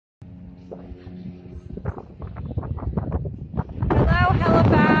Hello,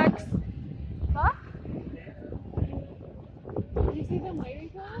 Halifax. Huh? Did you see them waiting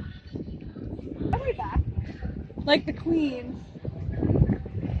for us? I'll be back. Like the queen.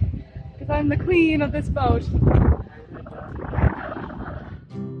 Because I'm the queen of this boat.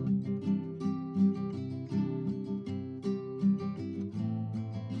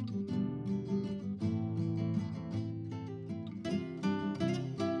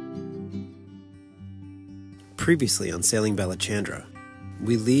 Previously on Sailing Balachandra,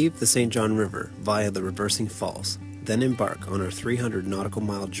 we leave the St. John River via the Reversing Falls, then embark on our 300 nautical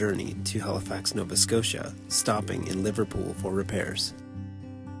mile journey to Halifax, Nova Scotia, stopping in Liverpool for repairs.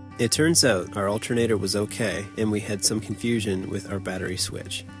 It turns out our alternator was okay and we had some confusion with our battery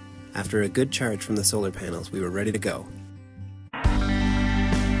switch. After a good charge from the solar panels, we were ready to go.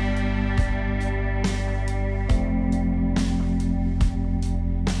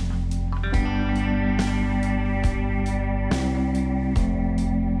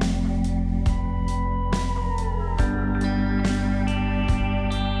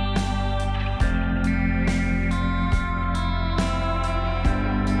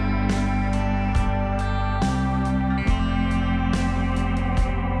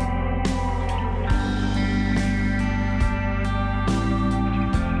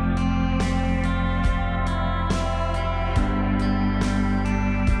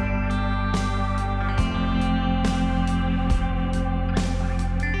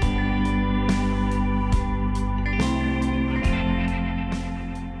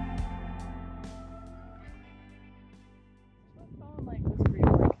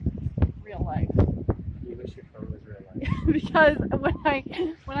 Because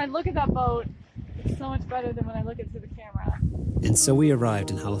when I look at that boat, it's so much better than when I look at it through the camera. And so we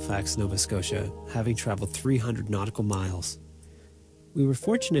arrived in Halifax, Nova Scotia, having traveled 300 nautical miles. We were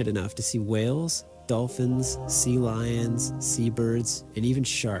fortunate enough to see whales, dolphins, sea lions, seabirds, and even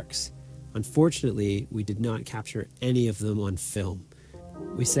sharks. Unfortunately, we did not capture any of them on film.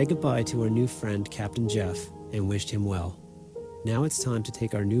 We said goodbye to our new friend, Captain Jeff, and wished him well. Now it's time to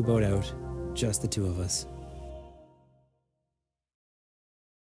take our new boat out, just the two of us.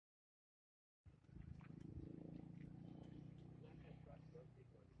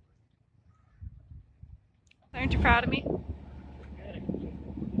 Aren't you proud of me?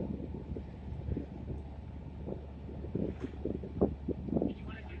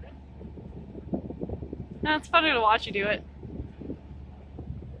 No, it's funny to watch you do it.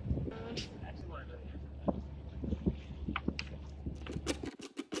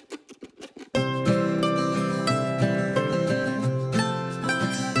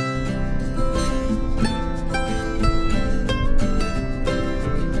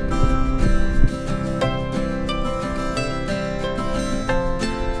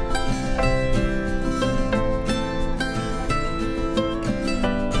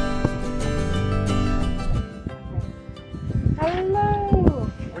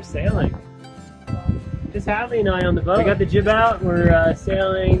 Sailing. Just Hadley and I on the boat. We got the jib out. We're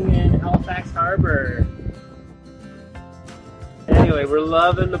sailing in Halifax Harbor. Anyway, we're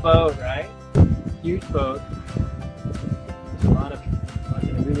loving the boat, right? Huge boat. A lot of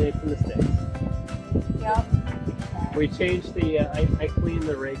we made some mistakes. Yep. We changed the. I cleaned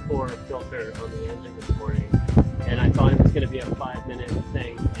the Raycor filter on the engine this morning, and I thought it was going to be a 5-minute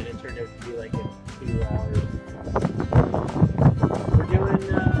thing, and it turned out to be like a 2 hours. We're doing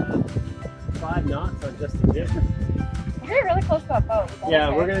 5 knots on just the jib. We're getting really close to that boat. Yeah,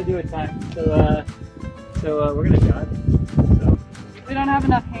 okay. We're gonna do a time. So we're gonna dive. So we don't have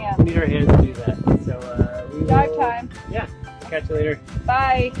enough hands. We need our hands to do that. So we dive will, time. Yeah. Catch you later.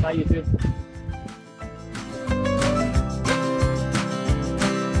 Bye. Bye, YouTube.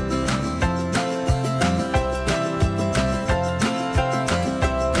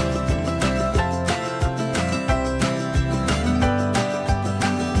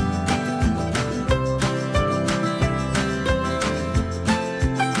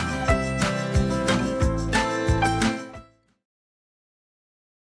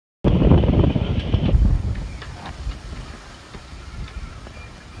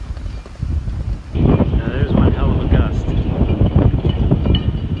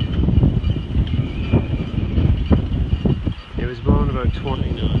 About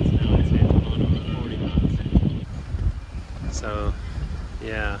 20 knots now, I'd say it's blowing about 40 knots. So,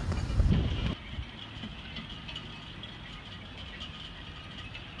 yeah.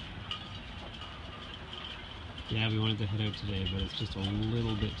 Yeah, we wanted to head out today, but it's just a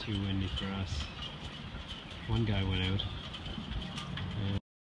little bit too windy for us. One guy went out.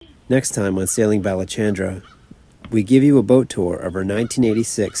 Next time on Sailing Balachandra, we give you a boat tour of our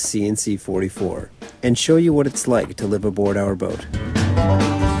 1986 CNC 44 and show you what it's like to live aboard our boat.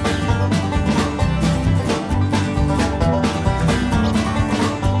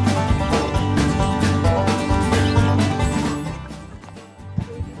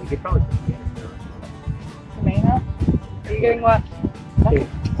 We could probably Camino? Are you getting what?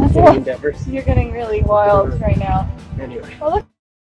 Getting endeavors. You're getting really wild right now. Anyway. Oh, look.